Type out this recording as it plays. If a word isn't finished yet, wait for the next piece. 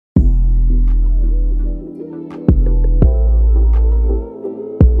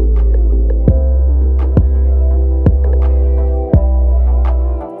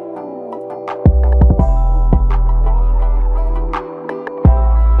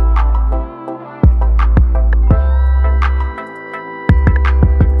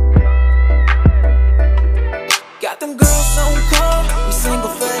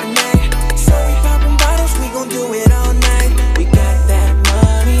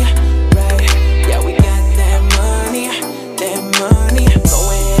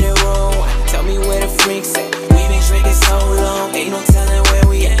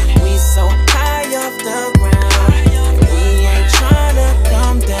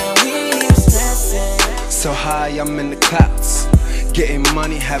I'm in the clouds. Getting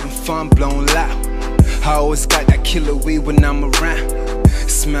money, having fun, blowing loud. I always got that killer weed when I'm around. It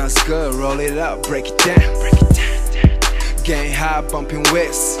smells good, roll it up, break it down. Getting high, bumping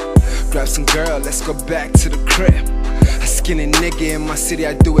whips. Grab some girl, let's go back to the crib. A skinny nigga in my city,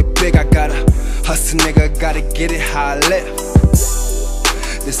 I do it big. I gotta hustle, nigga, gotta get it how I live.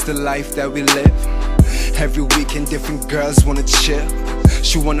 This the life that we live. Every weekend different girls wanna chill.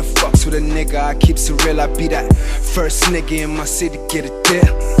 She wanna fucks with a nigga, I keeps it real. I be that first nigga in my city, get a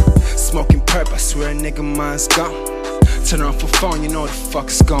deal. Smoking perp, I swear a nigga mine's gone. Turn on for phone, you know what the fuck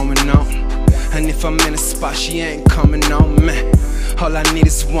is going on. And if I'm in a spot, she ain't coming on, man. All I need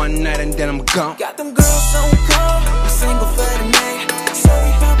is one night and then I'm gone. Got them girls on call, we single for the night. So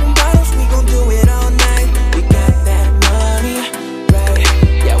we poppin' bottles, we gon' do it all night. We got that money, right?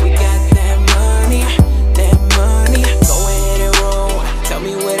 Yeah, we got that money, that money. Go ahead and roll, tell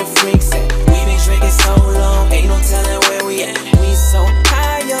me where the freaks at. We been drinking so long, ain't no telling where we at. We so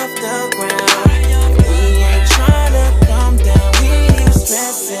high off the ground, we ain't tryna come down, we ain't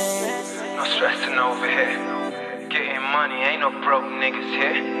stressing. No stressing over here. Getting money, ain't no broke niggas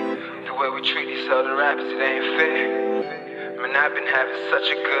here. The way we treat these other rappers, it ain't fair. Man, I've been having such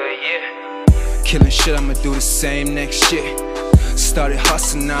a good year. Killing shit, I'ma do the same next year. Started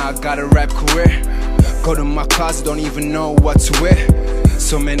hustling, now I got a rap career. Go to my closet, don't even know what to wear.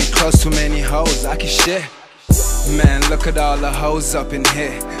 So many clothes, too many hoes, I can share. Man, look at all the hoes up in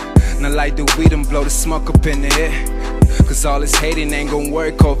here. Now light the weed and blow the smoke up in the air. Cause all this hating ain't gon'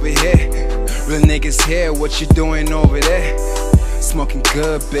 work over here. Real niggas here, what you doing over there? Smoking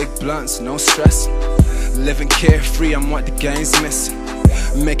good, big blunts, no stress. Living carefree, I'm what the game's missing.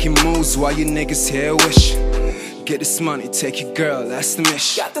 Making moves while you niggas here wishing. Get this money, take your girl, that's the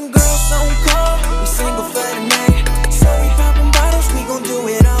mission. Got them girls on call, we single for the night.